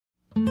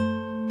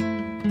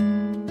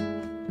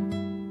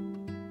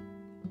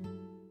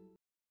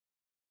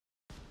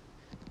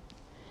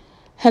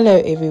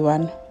Hello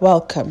everyone,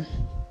 welcome.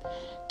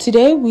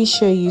 Today we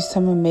show you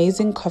some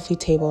amazing coffee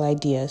table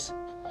ideas.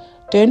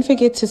 Don't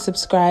forget to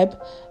subscribe,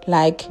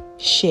 like,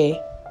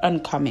 share,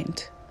 and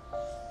comment.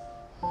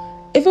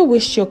 Ever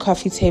wished your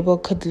coffee table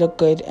could look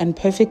good and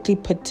perfectly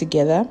put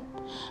together,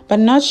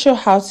 but not sure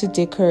how to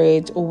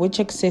decorate or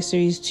which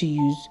accessories to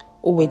use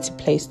or where to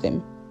place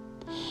them?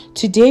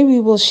 Today we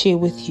will share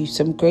with you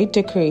some great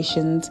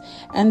decorations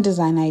and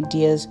design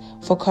ideas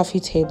for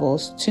coffee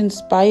tables to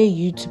inspire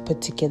you to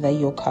put together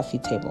your coffee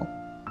table.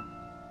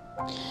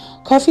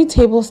 Coffee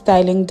table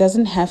styling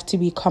doesn't have to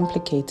be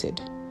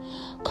complicated.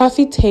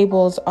 Coffee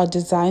tables are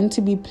designed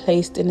to be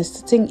placed in a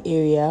sitting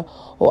area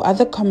or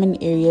other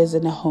common areas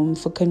in a home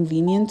for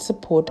convenient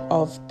support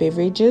of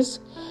beverages,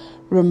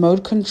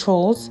 remote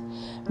controls,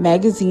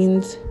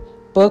 magazines,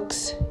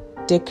 books,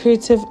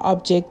 decorative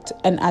objects,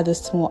 and other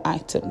small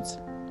items.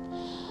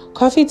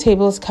 Coffee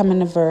tables come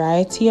in a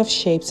variety of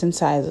shapes and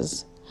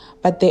sizes,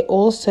 but they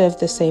all serve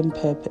the same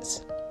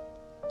purpose.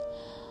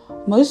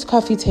 Most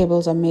coffee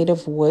tables are made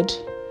of wood,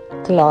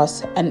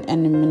 glass, and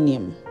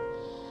aluminium,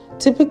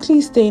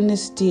 typically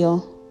stainless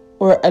steel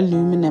or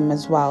aluminum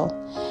as well,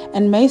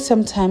 and may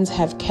sometimes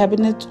have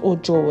cabinets or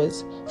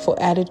drawers for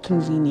added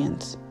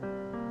convenience.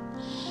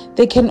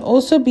 They can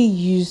also be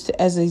used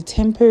as a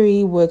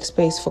temporary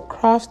workspace for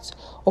crafts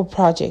or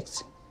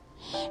projects.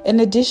 In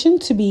addition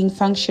to being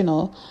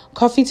functional,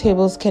 coffee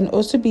tables can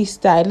also be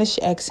stylish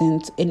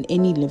accents in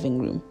any living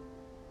room.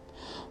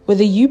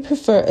 Whether you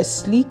prefer a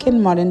sleek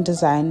and modern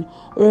design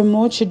or a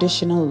more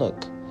traditional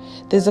look,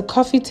 there's a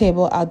coffee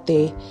table out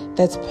there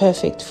that's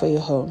perfect for your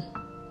home.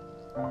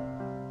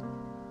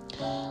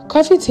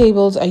 Coffee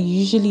tables are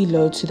usually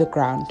low to the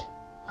ground.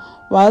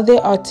 While they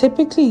are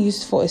typically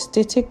used for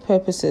aesthetic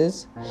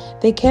purposes,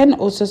 they can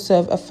also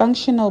serve a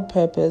functional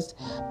purpose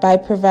by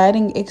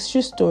providing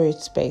extra storage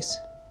space.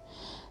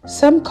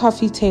 Some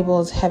coffee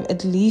tables have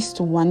at least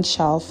one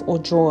shelf or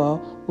drawer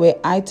where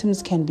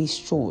items can be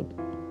stored.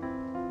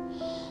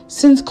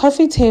 Since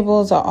coffee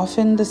tables are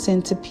often the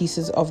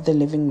centerpieces of the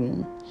living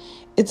room,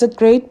 it's a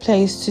great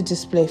place to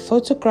display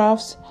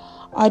photographs,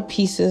 art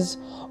pieces,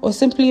 or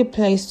simply a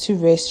place to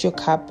rest your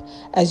cup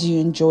as you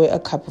enjoy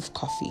a cup of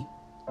coffee.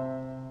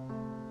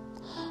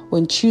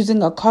 When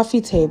choosing a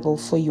coffee table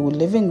for your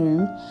living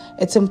room,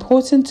 it's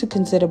important to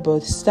consider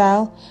both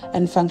style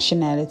and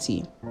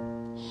functionality.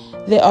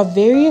 There are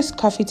various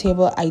coffee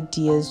table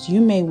ideas you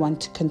may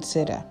want to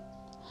consider.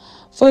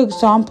 For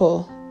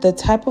example, the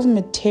type of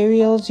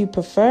materials you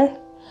prefer,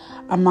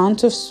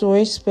 amount of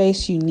storage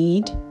space you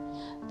need,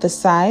 the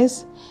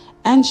size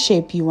and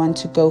shape you want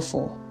to go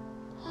for.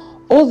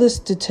 All this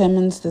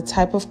determines the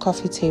type of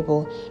coffee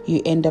table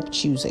you end up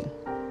choosing.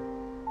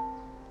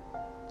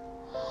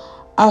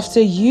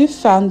 After you've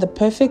found the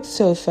perfect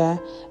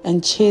sofa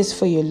and chairs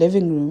for your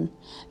living room,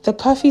 the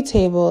coffee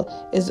table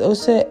is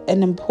also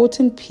an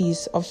important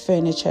piece of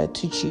furniture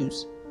to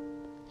choose.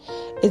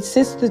 It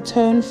sets the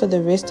tone for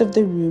the rest of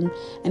the room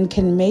and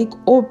can make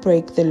or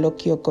break the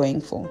look you're going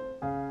for.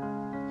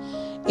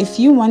 If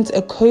you want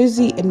a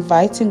cozy,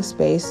 inviting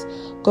space,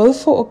 go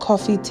for a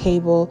coffee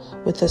table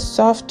with a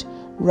soft,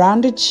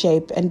 rounded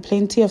shape and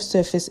plenty of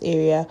surface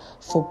area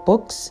for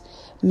books,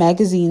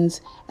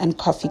 magazines, and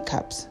coffee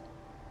cups.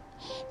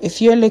 If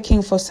you're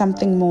looking for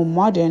something more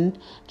modern,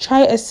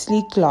 try a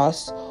sleek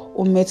glass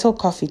or metal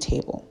coffee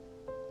table.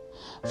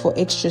 For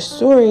extra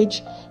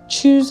storage,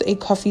 choose a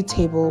coffee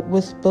table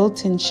with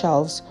built-in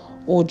shelves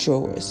or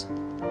drawers.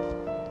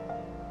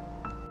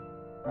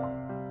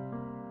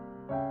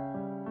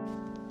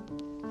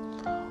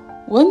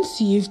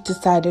 Once you've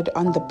decided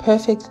on the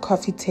perfect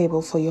coffee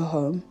table for your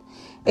home,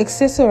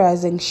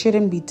 accessorizing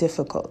shouldn't be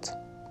difficult.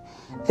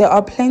 There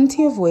are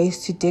plenty of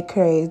ways to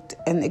decorate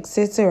and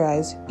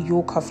accessorize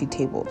your coffee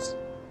tables.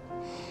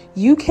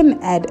 You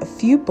can add a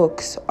few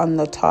books on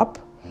the top,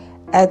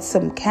 add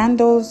some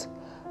candles,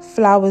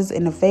 flowers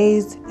in a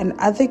vase, and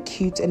other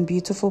cute and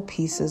beautiful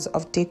pieces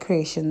of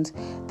decorations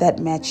that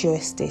match your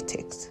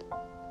aesthetics.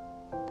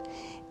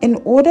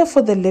 In order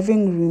for the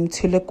living room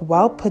to look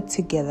well put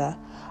together,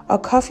 a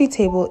coffee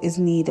table is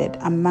needed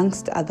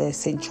amongst other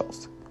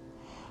essentials.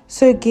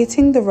 So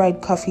getting the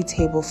right coffee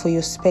table for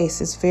your space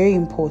is very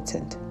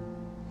important.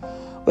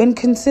 When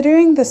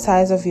considering the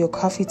size of your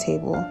coffee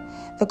table,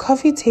 the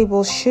coffee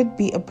table should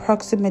be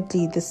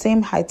approximately the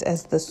same height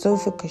as the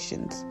sofa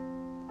cushions.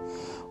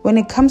 When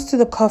it comes to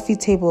the coffee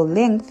table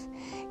length,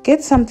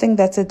 get something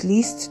that's at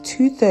least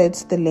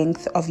 2/3 the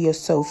length of your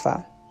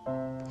sofa.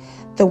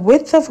 The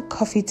width of a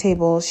coffee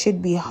table should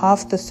be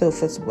half the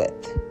sofa's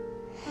width.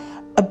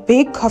 A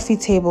big coffee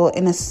table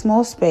in a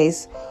small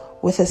space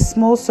with a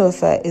small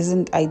sofa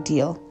isn't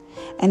ideal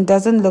and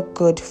doesn't look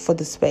good for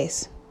the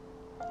space.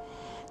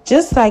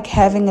 Just like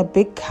having a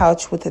big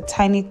couch with a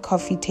tiny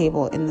coffee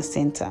table in the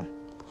center.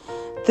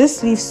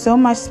 This leaves so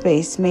much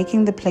space,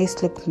 making the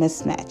place look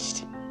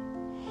mismatched.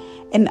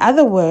 In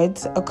other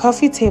words, a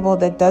coffee table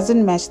that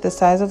doesn't match the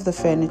size of the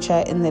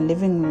furniture in the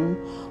living room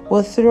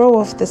will throw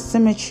off the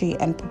symmetry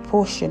and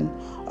proportion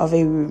of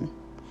a room,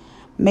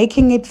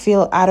 making it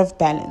feel out of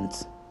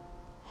balance.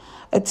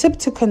 A tip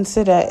to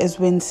consider is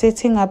when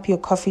setting up your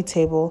coffee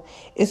table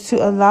is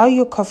to allow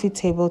your coffee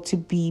table to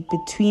be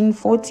between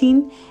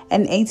 14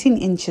 and 18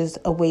 inches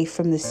away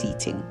from the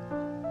seating.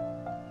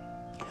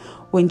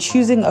 When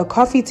choosing a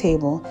coffee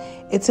table,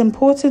 it's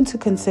important to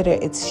consider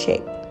its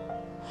shape.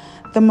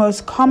 The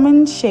most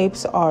common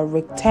shapes are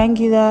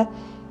rectangular,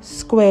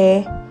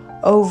 square,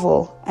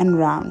 oval, and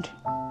round.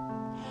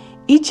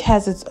 Each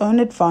has its own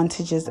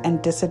advantages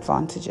and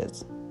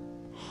disadvantages.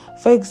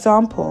 For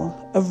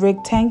example, a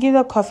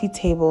rectangular coffee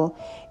table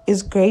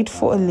is great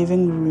for a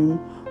living room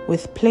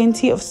with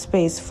plenty of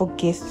space for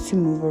guests to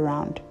move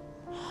around.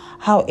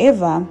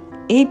 However,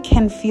 it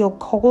can feel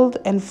cold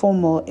and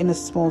formal in a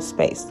small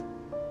space.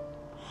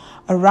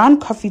 A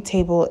round coffee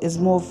table is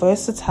more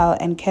versatile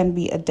and can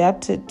be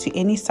adapted to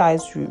any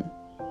size room.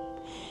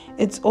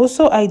 It's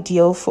also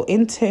ideal for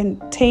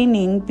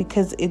entertaining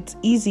because it's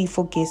easy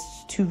for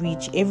guests to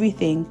reach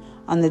everything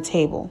on the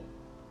table.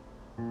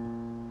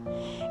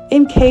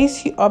 In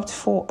case you opt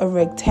for a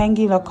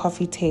rectangular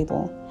coffee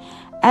table,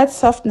 add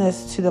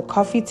softness to the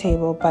coffee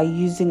table by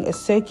using a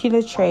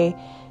circular tray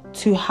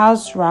to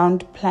house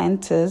round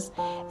planters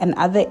and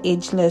other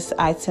edgeless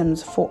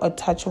items for a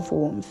touch of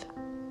warmth.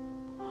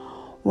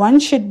 One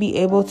should be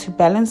able to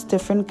balance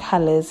different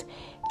colors,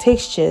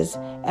 textures,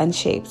 and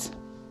shapes.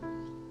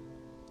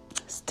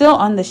 Still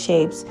on the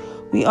shapes,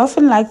 we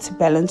often like to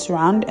balance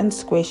round and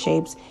square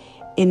shapes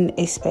in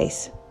a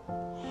space.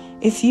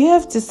 If you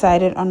have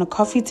decided on a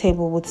coffee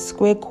table with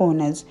square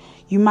corners,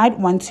 you might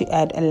want to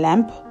add a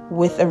lamp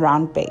with a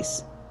round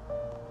base.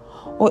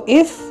 Or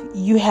if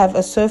you have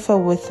a sofa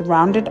with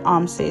rounded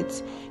arm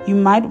sets, you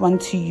might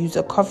want to use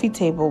a coffee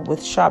table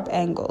with sharp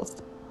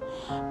angles.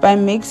 By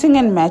mixing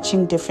and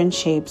matching different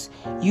shapes,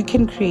 you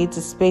can create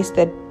a space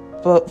that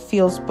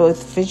feels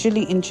both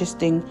visually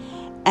interesting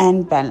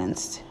and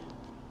balanced.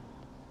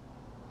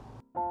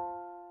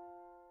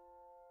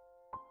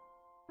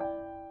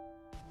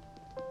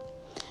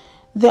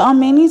 There are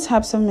many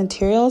types of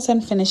materials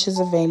and finishes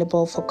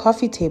available for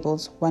coffee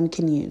tables one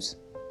can use.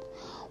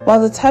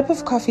 While the type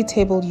of coffee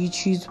table you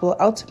choose will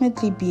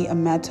ultimately be a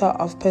matter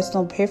of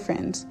personal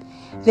preference,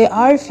 there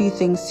are a few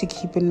things to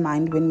keep in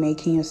mind when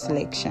making your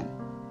selection.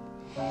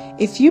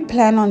 If you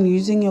plan on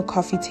using your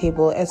coffee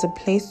table as a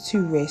place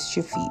to rest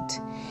your feet,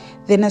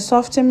 then a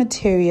softer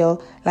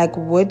material like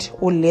wood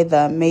or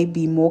leather may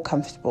be more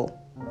comfortable.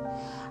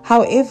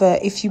 However,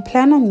 if you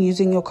plan on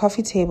using your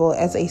coffee table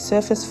as a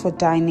surface for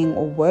dining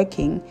or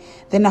working,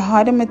 then a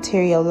harder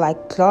material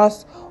like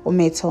glass or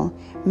metal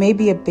may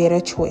be a better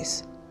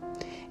choice.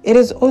 It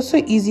is also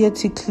easier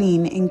to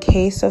clean in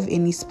case of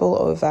any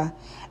spillover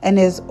and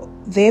is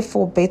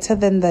therefore better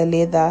than the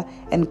leather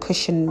and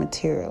cushion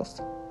materials.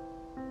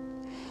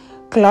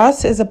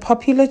 Glass is a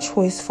popular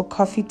choice for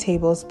coffee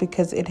tables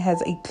because it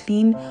has a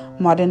clean,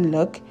 modern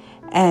look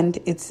and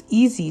it's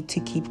easy to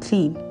keep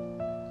clean.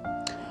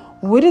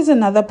 Wood is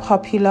another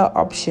popular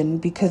option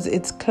because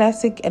it's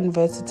classic and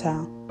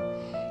versatile.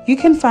 You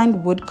can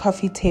find wood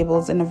coffee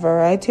tables in a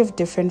variety of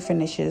different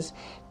finishes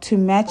to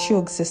match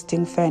your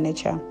existing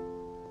furniture.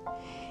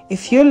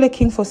 If you're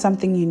looking for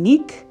something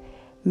unique,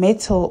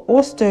 metal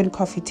or stone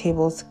coffee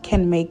tables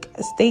can make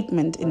a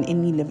statement in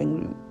any living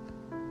room.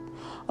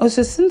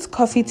 Also, since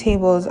coffee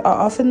tables are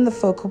often the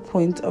focal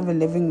point of a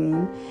living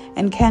room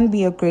and can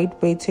be a great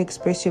way to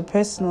express your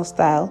personal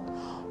style,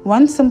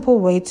 one simple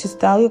way to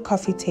style your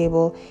coffee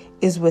table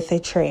is with a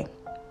tray.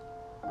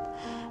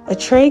 A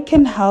tray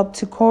can help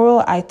to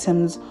corral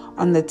items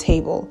on the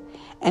table,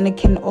 and it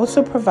can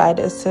also provide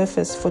a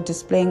surface for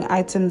displaying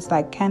items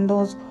like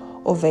candles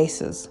or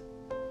vases.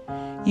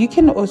 You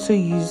can also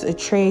use a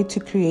tray to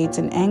create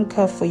an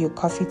anchor for your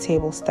coffee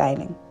table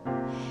styling.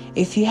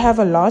 If you have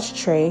a large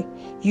tray,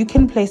 you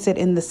can place it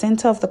in the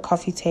center of the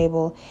coffee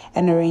table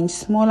and arrange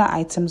smaller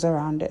items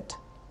around it.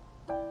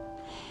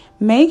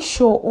 Make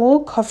sure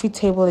all coffee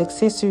table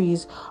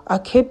accessories are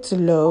kept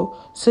low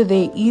so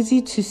they're easy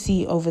to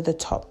see over the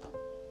top.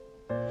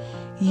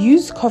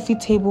 Use coffee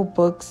table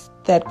books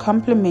that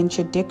complement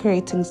your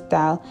decorating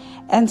style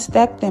and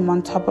stack them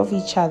on top of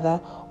each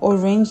other or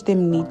arrange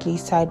them neatly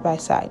side by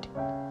side.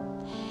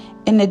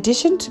 In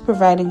addition to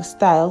providing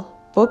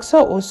style, books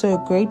are also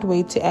a great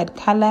way to add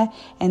color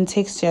and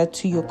texture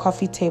to your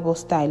coffee table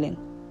styling.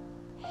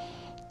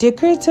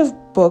 Decorative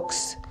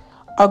books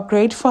are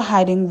great for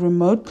hiding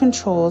remote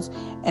controls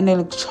and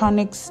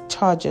electronics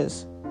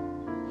chargers.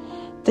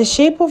 The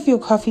shape of your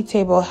coffee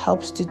table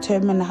helps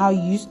determine how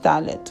you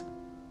style it.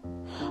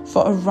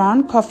 For a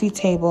round coffee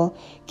table,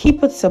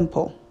 keep it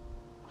simple.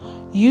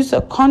 Use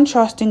a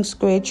contrasting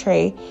square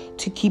tray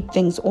to keep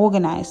things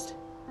organized.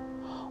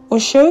 Or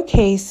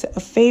showcase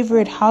a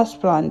favorite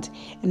houseplant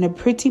in a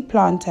pretty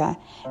planter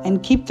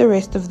and keep the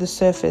rest of the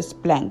surface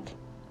blank.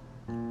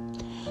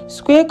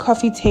 Square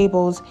coffee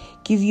tables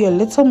give you a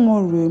little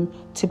more room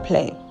to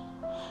play.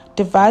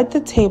 Divide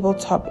the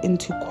tabletop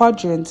into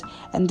quadrants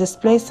and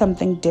display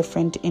something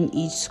different in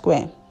each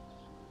square.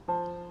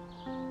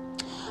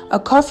 A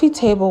coffee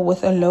table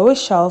with a lower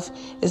shelf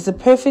is the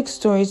perfect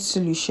storage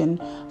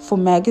solution for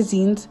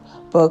magazines,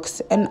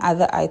 books, and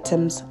other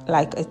items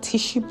like a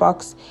tissue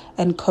box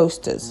and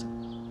coasters.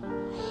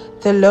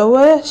 The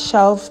lower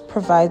shelf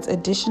provides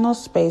additional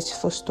space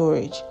for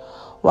storage,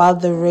 while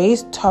the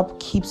raised top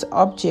keeps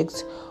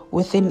objects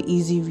within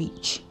easy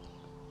reach.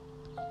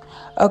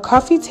 A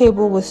coffee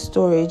table with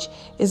storage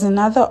is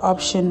another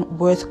option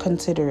worth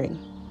considering.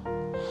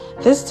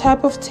 This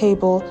type of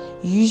table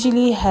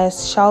usually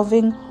has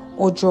shelving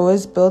or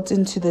drawers built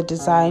into the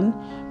design,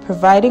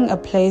 providing a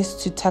place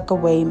to tuck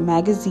away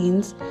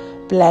magazines,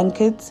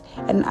 blankets,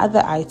 and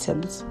other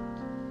items.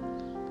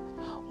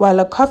 While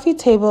a coffee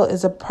table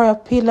is a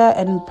popular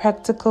and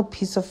practical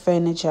piece of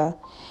furniture,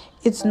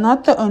 it's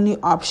not the only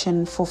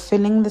option for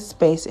filling the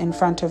space in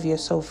front of your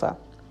sofa.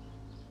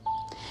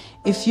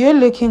 If you're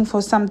looking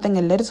for something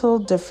a little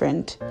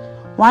different,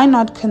 why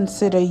not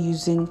consider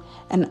using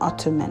an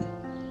ottoman?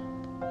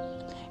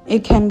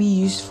 It can be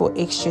used for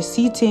extra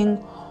seating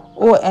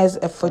or as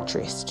a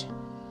footrest.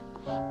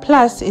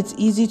 Plus, it's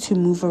easy to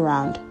move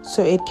around,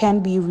 so it can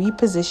be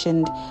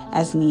repositioned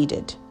as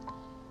needed.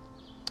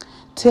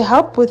 To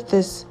help with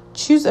this,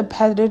 choose a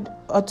padded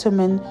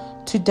ottoman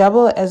to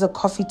double as a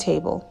coffee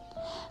table.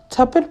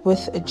 Top it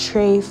with a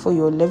tray for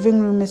your living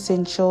room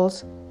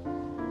essentials.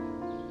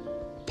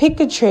 Pick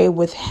a tray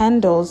with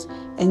handles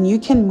and you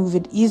can move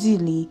it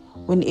easily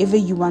whenever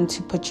you want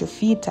to put your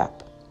feet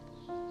up.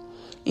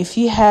 If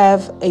you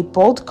have a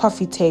bold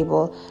coffee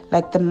table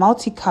like the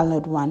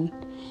multicolored one,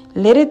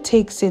 let it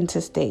take center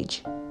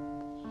stage.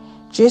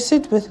 Dress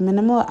it with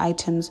minimal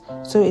items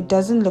so it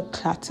doesn't look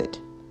cluttered.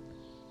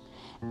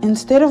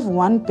 Instead of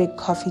one big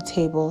coffee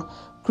table,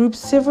 group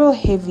several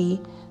heavy,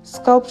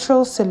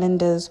 sculptural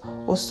cylinders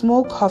or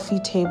small coffee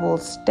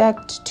tables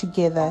stacked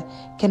together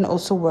can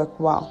also work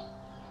well.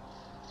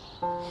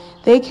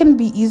 They can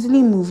be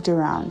easily moved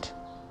around.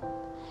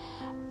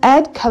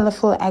 Add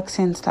colorful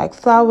accents like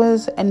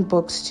flowers and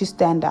books to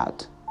stand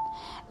out,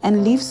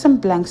 and leave some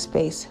blank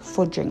space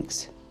for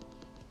drinks.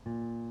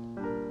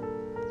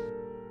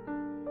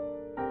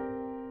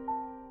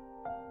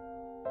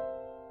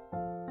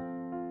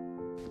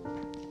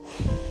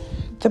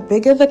 The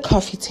bigger the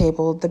coffee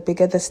table, the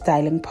bigger the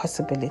styling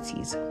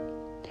possibilities.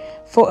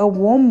 For a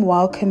warm,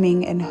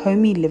 welcoming, and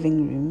homey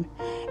living room,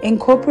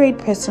 incorporate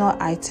personal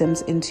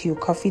items into your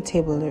coffee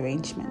table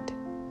arrangement.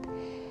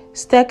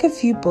 Stack a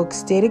few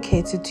books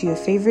dedicated to your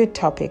favorite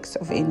topics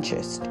of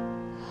interest,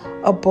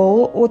 a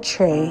bowl or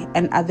tray,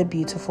 and other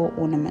beautiful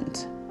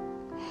ornaments.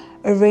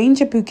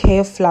 Arrange a bouquet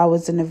of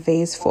flowers in a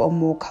vase for a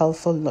more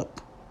colorful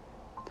look.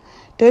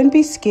 Don't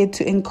be scared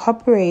to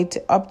incorporate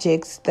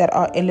objects that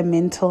are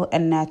elemental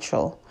and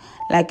natural,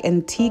 like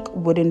antique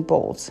wooden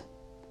bowls.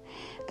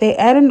 They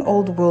add an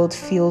old world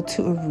feel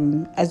to a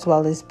room as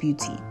well as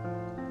beauty.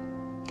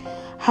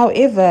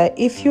 However,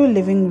 if your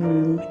living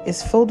room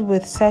is filled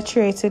with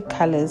saturated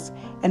colors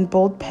and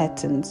bold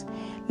patterns,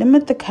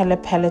 limit the color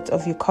palette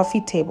of your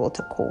coffee table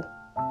decor.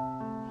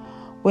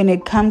 When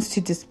it comes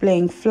to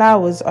displaying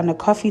flowers on a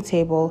coffee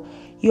table,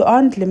 you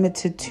aren't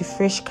limited to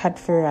fresh cut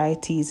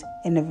varieties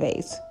in a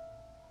vase.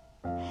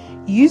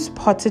 Use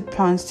potted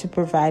plants to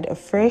provide a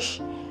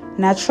fresh,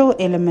 natural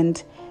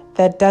element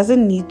that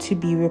doesn't need to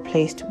be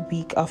replaced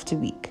week after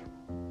week.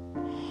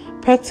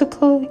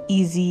 Practical,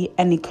 easy,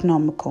 and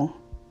economical.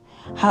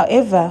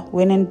 However,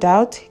 when in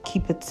doubt,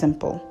 keep it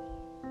simple.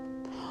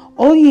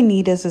 All you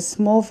need is a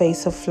small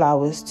vase of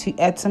flowers to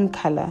add some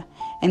color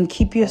and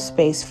keep your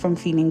space from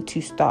feeling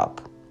too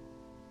stark.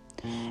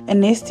 A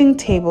nesting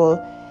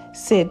table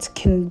set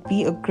can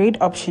be a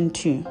great option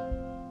too.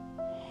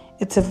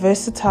 It's a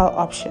versatile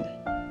option.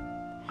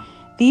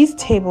 These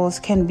tables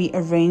can be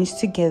arranged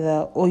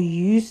together or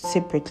used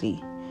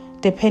separately,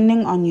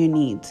 depending on your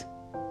needs.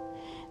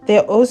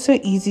 They're also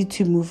easy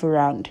to move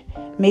around,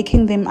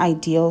 making them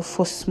ideal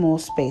for small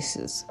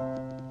spaces.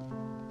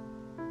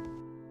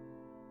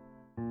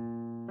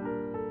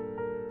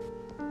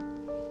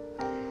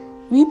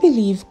 We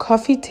believe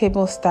coffee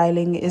table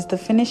styling is the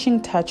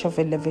finishing touch of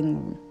a living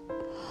room.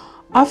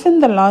 Often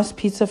the last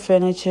piece of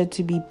furniture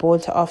to be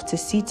bought after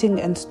seating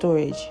and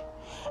storage.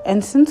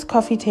 And since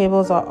coffee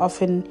tables are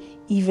often,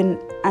 even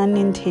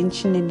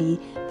unintentionally,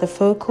 the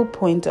focal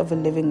point of a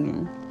living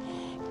room,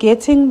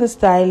 getting the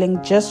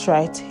styling just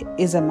right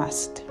is a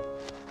must.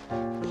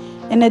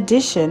 In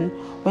addition,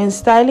 when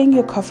styling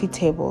your coffee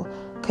table,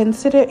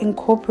 consider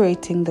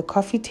incorporating the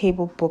coffee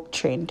table book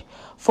trend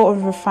for a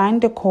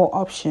refined decor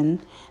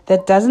option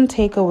that doesn't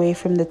take away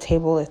from the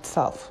table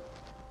itself.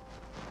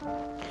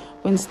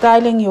 When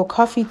styling your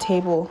coffee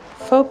table,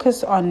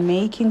 focus on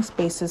making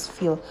spaces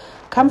feel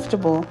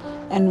comfortable,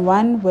 and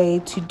one way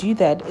to do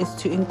that is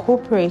to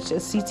incorporate a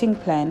seating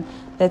plan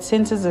that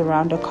centers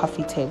around a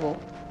coffee table.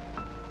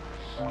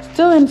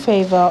 Still in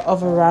favor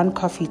of a round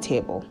coffee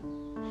table.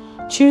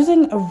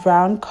 Choosing a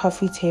round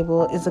coffee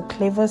table is a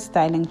clever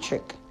styling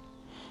trick.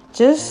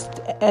 Just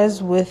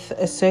as with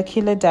a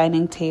circular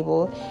dining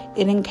table,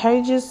 it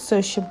encourages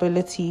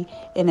sociability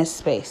in a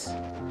space.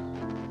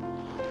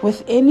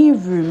 With any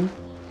room,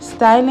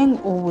 Styling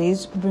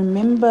always,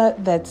 remember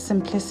that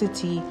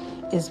simplicity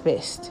is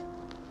best.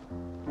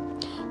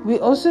 We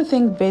also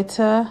think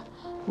better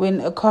when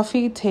a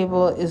coffee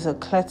table is a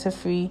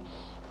clutter-free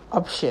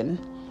option.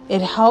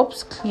 It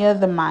helps clear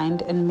the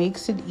mind and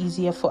makes it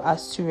easier for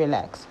us to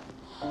relax.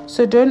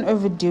 So don't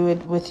overdo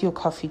it with your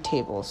coffee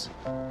tables.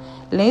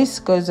 Lace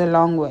goes a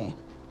long way.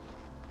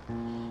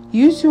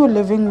 Use your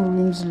living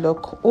room's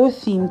look or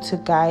theme to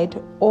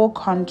guide or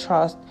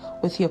contrast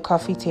with your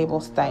coffee table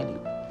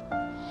styling.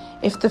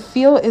 If the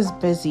feel is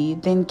busy,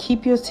 then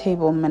keep your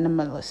table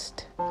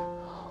minimalist.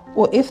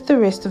 Or if the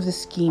rest of the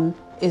scheme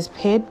is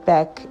pared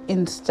back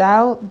in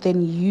style,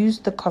 then use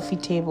the coffee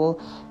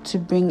table to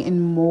bring in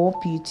more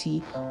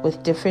beauty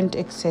with different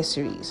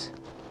accessories.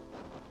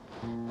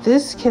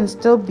 This can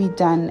still be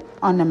done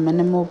on a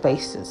minimal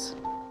basis.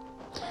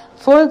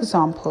 For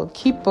example,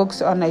 keep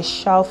books on a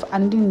shelf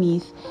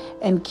underneath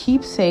and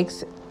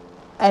keepsakes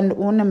and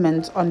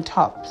ornaments on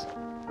top.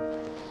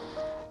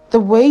 The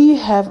way you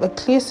have a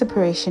clear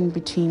separation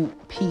between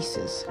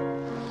pieces.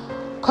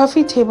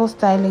 Coffee table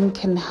styling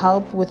can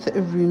help with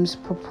a room's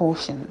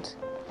proportions.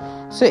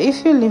 So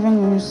if your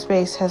living room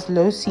space has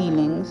low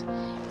ceilings,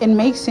 it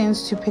makes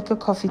sense to pick a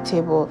coffee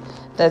table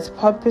that's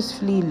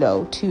purposefully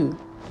low too.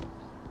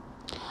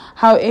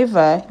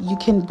 However, you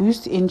can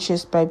boost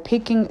interest by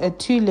picking a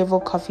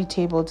 2-level coffee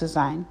table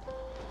design.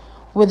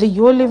 Whether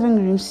your living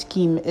room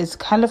scheme is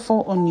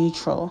colorful or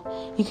neutral,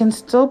 you can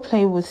still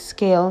play with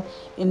scale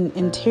in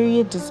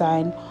interior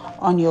design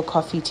on your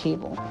coffee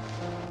table.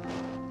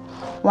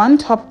 One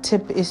top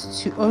tip is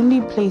to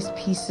only place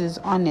pieces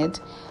on it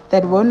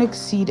that won't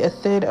exceed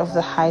 1/3 of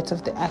the height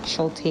of the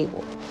actual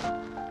table.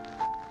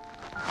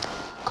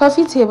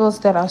 Coffee tables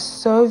that are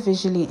so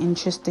visually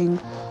interesting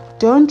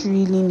don't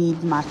really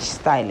need much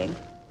styling.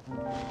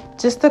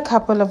 Just a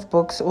couple of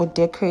books or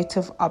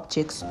decorative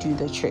objects do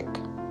the trick.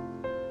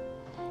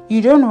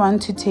 You don't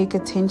want to take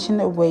attention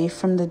away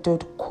from the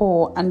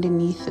decor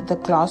underneath the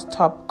glass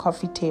top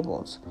coffee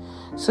tables,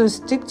 so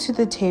stick to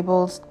the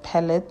table's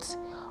palettes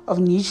of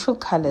neutral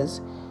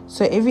colors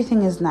so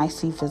everything is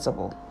nicely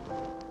visible.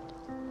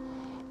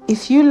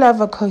 If you love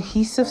a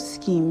cohesive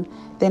scheme,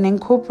 then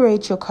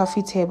incorporate your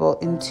coffee table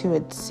into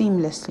it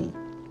seamlessly.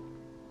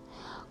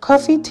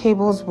 Coffee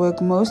tables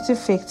work most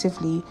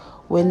effectively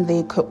when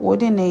they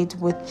coordinate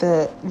with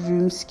the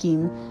room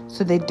scheme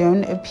so they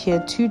don't appear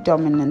too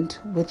dominant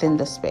within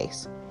the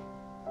space.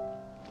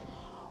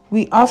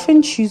 We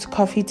often choose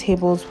coffee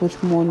tables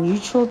with more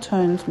neutral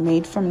tones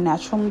made from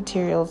natural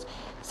materials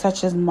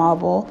such as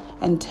marble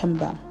and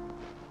timber.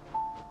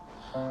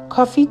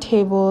 Coffee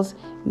tables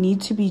need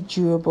to be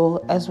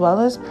durable as well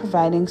as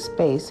providing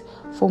space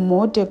for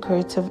more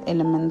decorative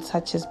elements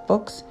such as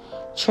books,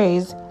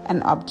 trays,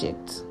 and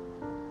objects.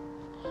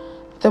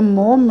 The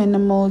more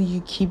minimal you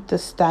keep the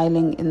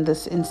styling in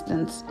this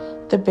instance,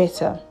 the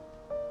better.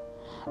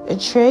 A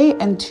tray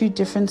and 2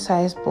 different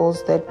size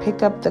bowls that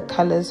pick up the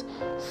colors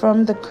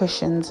from the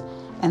cushions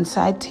and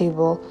side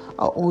table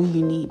are all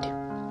you need.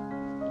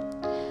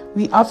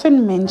 We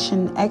often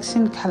mention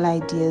accent color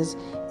ideas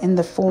in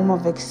the form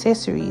of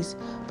accessories,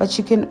 but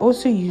you can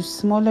also use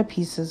smaller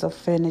pieces of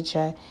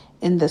furniture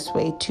in this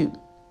way too.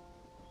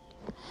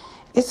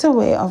 It's a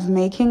way of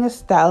making a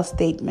style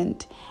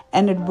statement,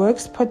 and it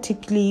works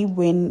particularly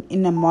when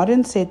in a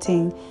modern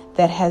setting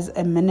that has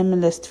a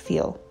minimalist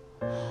feel.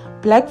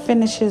 Black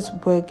finishes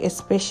work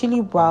especially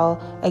well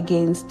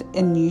against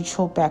a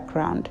neutral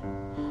background,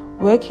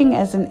 working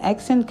as an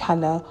accent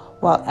color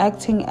while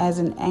acting as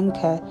an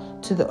anchor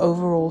to the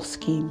overall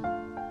scheme.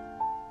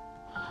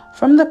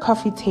 From the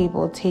coffee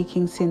table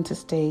taking center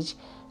stage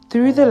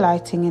through the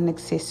lighting and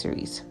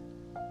accessories.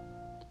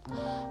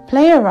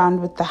 Play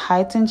around with the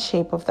height and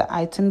shape of the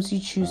items you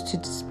choose to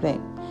display.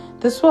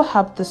 This will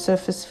help the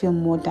surface feel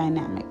more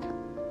dynamic.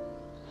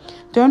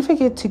 Don't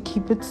forget to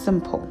keep it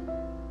simple.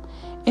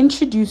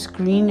 Introduce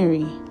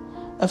greenery,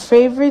 a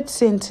favorite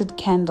scented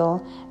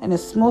candle, and a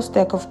small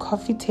stack of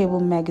coffee table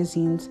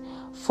magazines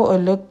for a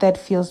look that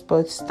feels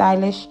both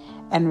stylish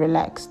and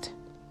relaxed.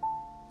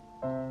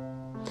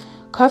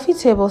 Coffee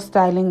table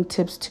styling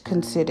tips to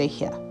consider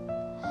here.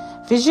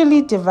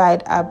 Visually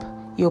divide up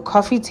your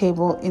coffee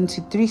table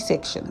into 3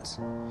 sections.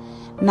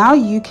 Now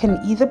you can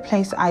either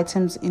place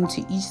items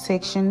into each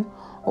section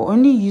or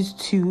only use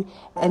 2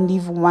 and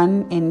leave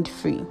one end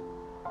free.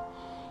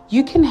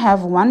 You can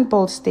have one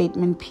bold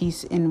statement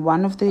piece in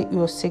one of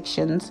your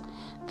sections.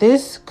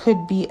 This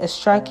could be a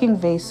striking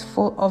vase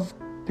full of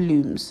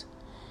blooms,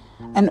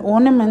 an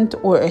ornament,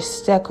 or a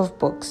stack of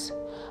books,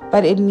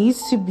 but it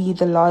needs to be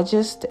the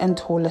largest and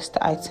tallest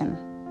item.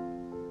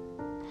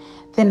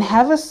 Then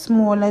have a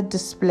smaller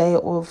display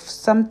of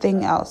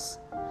something else,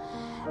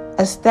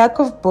 a stack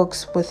of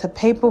books with a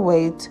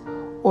paperweight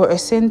or a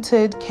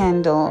scented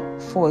candle,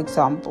 for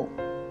example.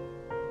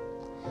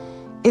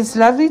 It's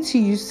lovely to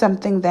use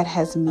something that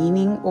has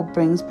meaning or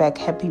brings back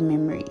happy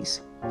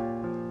memories.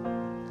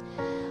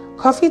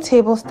 Coffee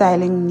table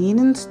styling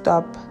needn't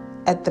stop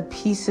at the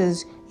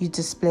pieces you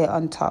display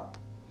on top.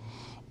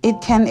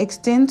 It can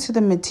extend to the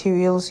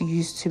materials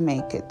used to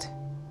make it.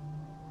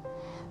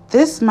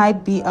 This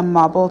might be a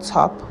marble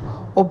top,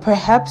 or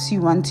perhaps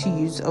you want to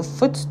use a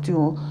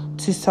footstool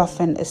to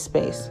soften a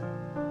space.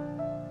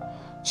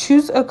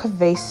 Choose a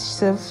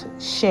cohesive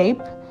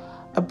shape,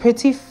 a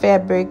pretty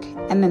fabric,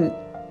 and an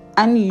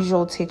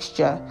unusual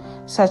texture,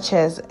 such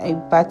as a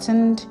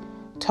buttoned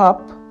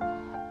top,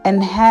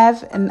 and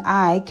have an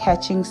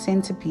eye-catching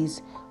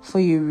centerpiece for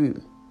your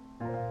room.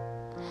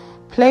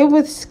 Play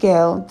with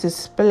scale,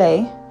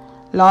 display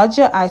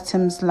larger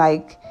items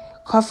like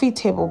coffee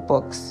table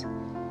books,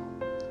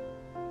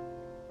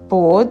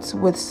 boards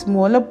with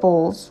smaller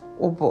bowls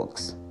or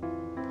books.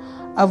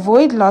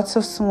 Avoid lots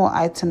of small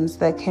items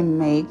that can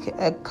make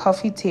a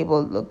coffee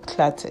table look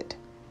cluttered.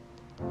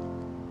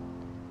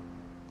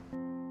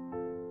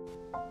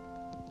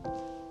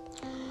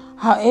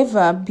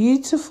 However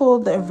beautiful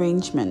the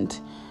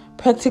arrangement,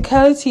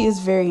 practicality is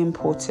very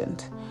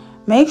important.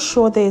 Make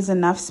sure there is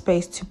enough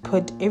space to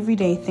put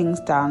everyday things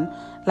down,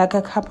 like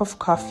a cup of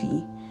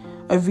coffee,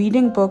 a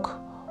reading book,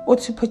 or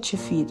to put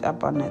your feet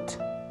up on it.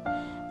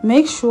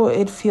 Make sure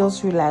it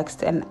feels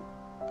relaxed and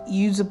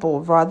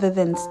usable rather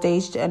than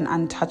staged and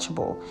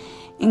untouchable.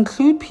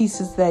 Include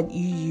pieces that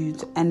you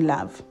use and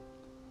love.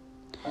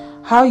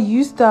 How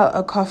you style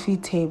a coffee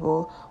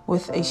table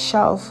with a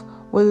shelf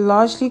will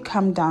largely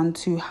come down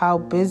to how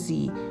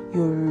busy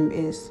your room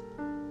is.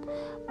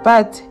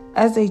 But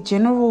as a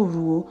general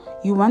rule,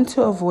 you want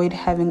to avoid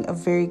having a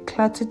very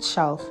cluttered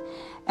shelf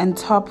and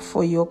top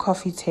for your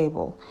coffee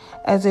table,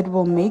 as it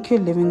will make your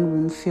living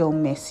room feel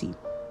messy.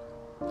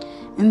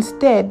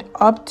 Instead,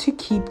 opt to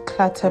keep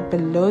clutter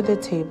below the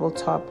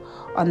tabletop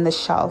on the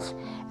shelf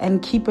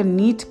and keep a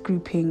neat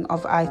grouping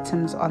of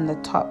items on the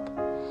top.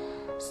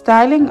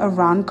 Styling a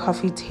round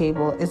coffee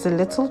table is a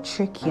little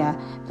trickier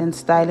than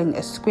styling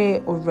a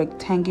square or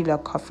rectangular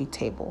coffee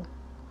table.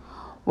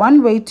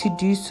 One way to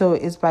do so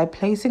is by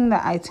placing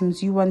the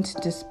items you want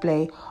to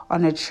display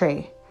on a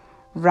tray,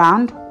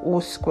 round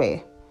or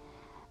square,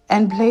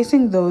 and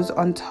placing those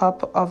on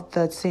top of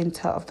the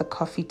center of the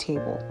coffee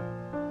table.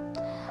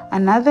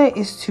 Another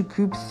is to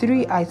group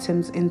 3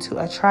 items into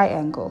a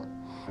triangle.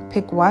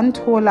 Pick one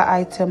taller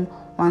item,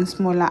 one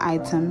smaller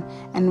item,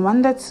 and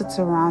one that sits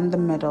around the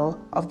middle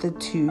of the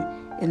 2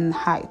 in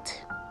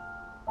height.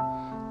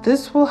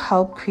 This will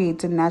help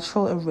create a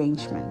natural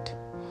arrangement.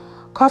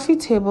 Coffee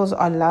tables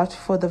are loved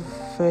for the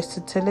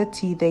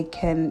versatility they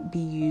can be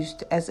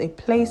used as a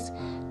place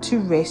to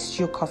rest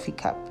your coffee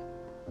cup,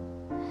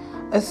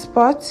 a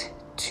spot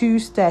to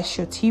stash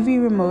your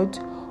TV remote,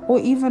 or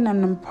even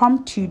an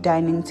impromptu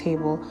dining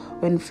table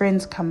when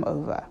friends come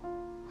over.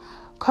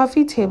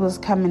 Coffee tables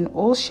come in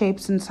all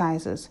shapes and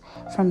sizes,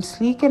 from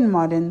sleek and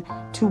modern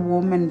to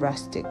warm and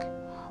rustic.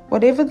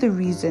 Whatever the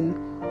reason,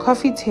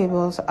 coffee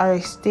tables are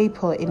a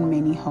staple in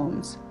many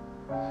homes.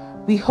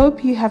 We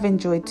hope you have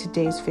enjoyed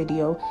today's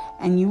video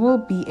and you will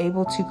be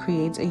able to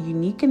create a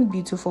unique and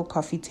beautiful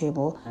coffee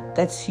table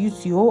that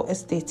suits your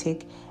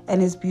aesthetic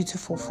and is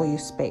beautiful for your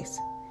space.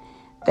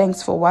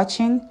 Thanks for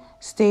watching,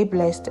 stay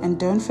blessed, and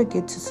don't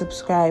forget to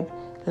subscribe,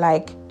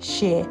 like,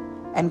 share,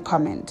 and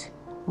comment.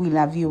 We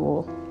love you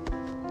all.